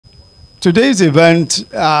Today's event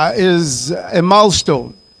is a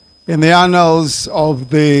milestone in the annals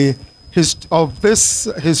of this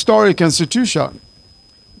historic institution,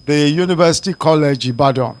 the University College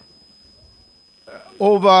Ibadan.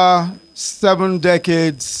 Over 7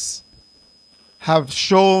 decades have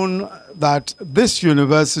shown that this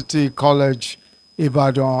University College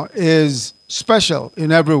Ibadan is special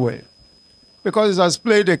in every way because it has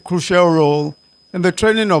played a crucial role in the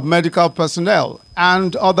training of medical personnel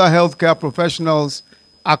and other healthcare professionals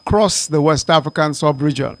across the West African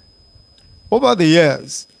sub-region. Over the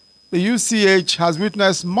years, the UCH has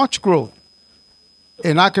witnessed much growth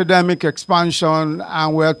in academic expansion,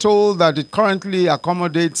 and we're told that it currently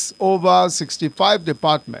accommodates over 65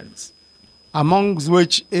 departments, amongst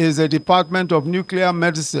which is a Department of Nuclear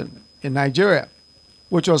Medicine in Nigeria,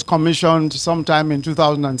 which was commissioned sometime in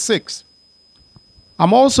 2006.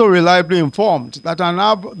 I'm also reliably informed that on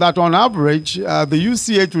average, the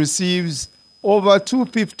UCH receives over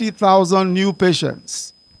 250,000 new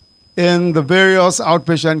patients in the various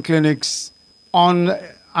outpatient clinics on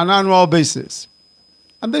an annual basis.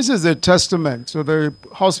 And this is a testament to the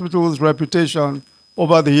hospital's reputation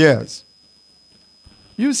over the years.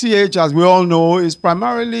 UCH, as we all know, is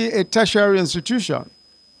primarily a tertiary institution,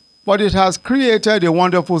 but it has created a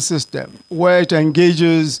wonderful system where it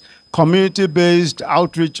engages community-based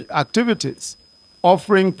outreach activities,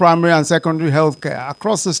 offering primary and secondary health care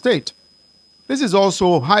across the state. This is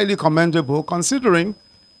also highly commendable considering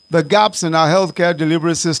the gaps in our healthcare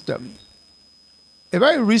delivery system. A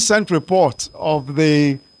very recent report of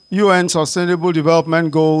the UN Sustainable Development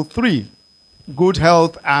Goal 3, Good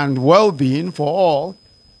Health and Well-being for All,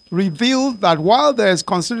 revealed that while there is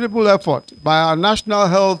considerable effort by our national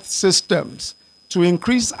health systems to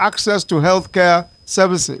increase access to healthcare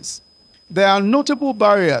services, there are notable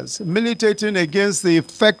barriers militating against the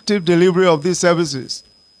effective delivery of these services.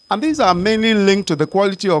 And these are mainly linked to the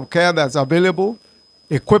quality of care that's available,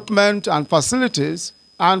 equipment and facilities,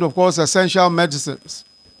 and of course, essential medicines.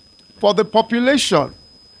 For the population,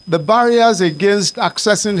 the barriers against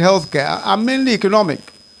accessing healthcare are mainly economic,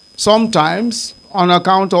 sometimes on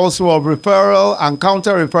account also of referral and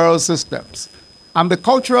counter-referral systems, and the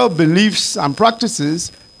cultural beliefs and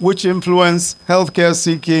practices which influence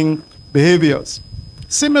healthcare-seeking behaviors.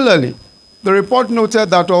 Similarly, the report noted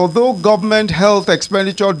that although government health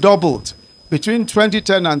expenditure doubled between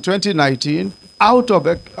 2010 and 2019,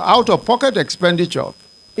 out-of-pocket expenditure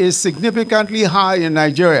is significantly high in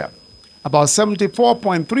Nigeria, about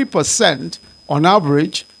 74.3% on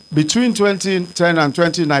average between 2010 and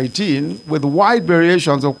 2019, with wide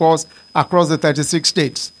variations, of course, across the 36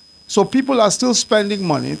 states. So people are still spending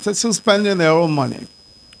money, they're still spending their own money,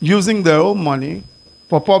 using their own money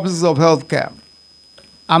for purposes of healthcare.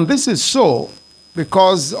 And this is so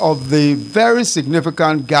because of the very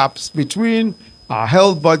significant gaps between our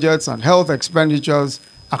health budgets and health expenditures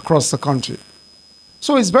across the country.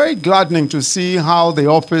 So it's very gladdening to see how the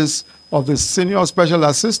Office of the Senior Special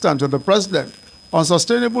Assistant to the President on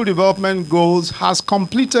Sustainable Development Goals has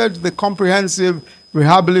completed the comprehensive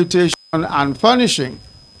rehabilitation and furnishing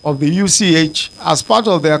of the UCH as part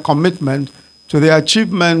of their commitment to the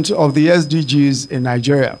achievement of the SDGs in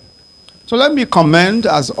Nigeria. So let me commend,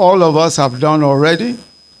 as all of us have done already,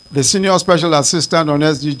 the Senior Special Assistant on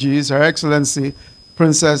SDGs, Her Excellency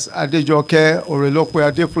Princess Adejoke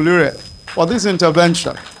Orelope-Adefulire, for this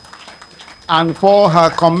intervention and for her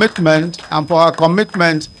commitment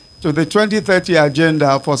to the 2030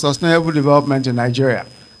 Agenda for Sustainable Development in Nigeria.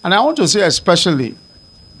 And I want to say especially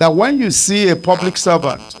that when you see a public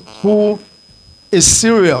servant who is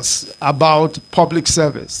serious about public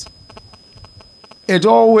service, it's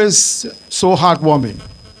always so heartwarming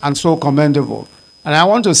and so commendable. And I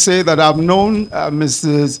want to say that I've known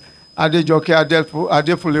Mrs. Adejoke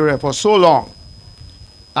Adefulire for so long.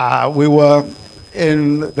 We were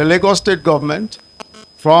in the Lagos State government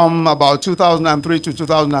from about 2003 to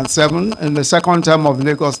 2007 in the second term of the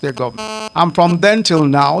Lagos State government. And from then till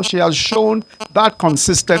now, she has shown that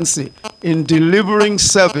consistency in delivering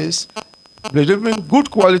service, delivering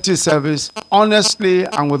good quality service, honestly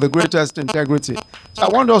and with the greatest integrity. So I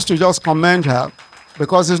want us to just commend her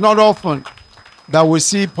because it's not often that we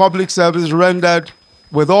see public service rendered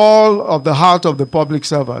with all of the heart of the public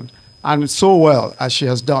servant and so well as she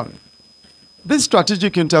has done. This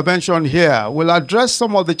strategic intervention here will address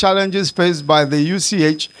some of the challenges faced by the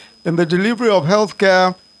UCH in the delivery of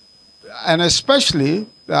healthcare, and especially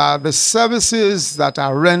the services that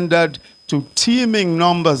are rendered to teeming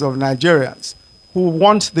numbers of Nigerians who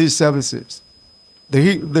want these services.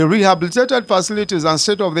 The rehabilitated facilities and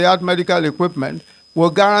state-of-the-art medical equipment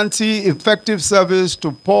will guarantee effective service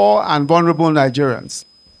to poor and vulnerable Nigerians.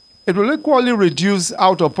 It will equally reduce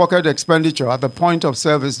out-of-pocket expenditure at the point of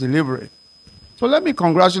service delivery. So let me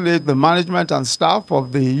congratulate the management and staff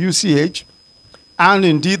of the UCH and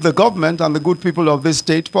indeed the government and the good people of this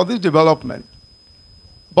state for this development.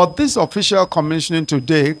 But this official commissioning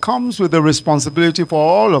today comes with a responsibility for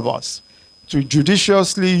all of us to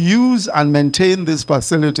judiciously use and maintain these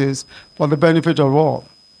facilities for the benefit of all.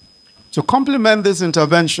 To complement this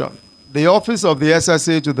intervention, the Office of the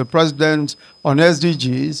SSA to the President on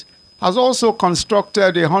SDGs has also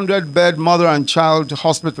constructed a 100-bed mother and child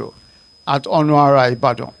hospital at Onuara,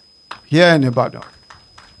 Ibadan, here in Ibadan.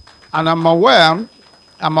 And I'm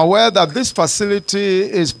aware that this facility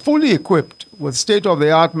is fully equipped with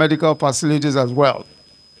state-of-the-art medical facilities as well.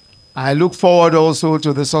 I look forward also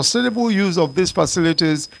to the sustainable use of these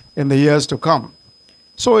facilities in the years to come.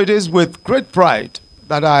 So it is with great pride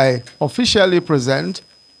that I officially present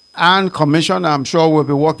and commission, I'm sure we'll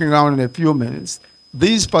be walking around in a few minutes,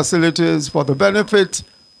 these facilities for the benefit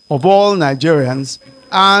of all Nigerians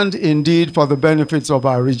and indeed for the benefits of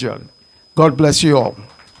our region. God bless you all.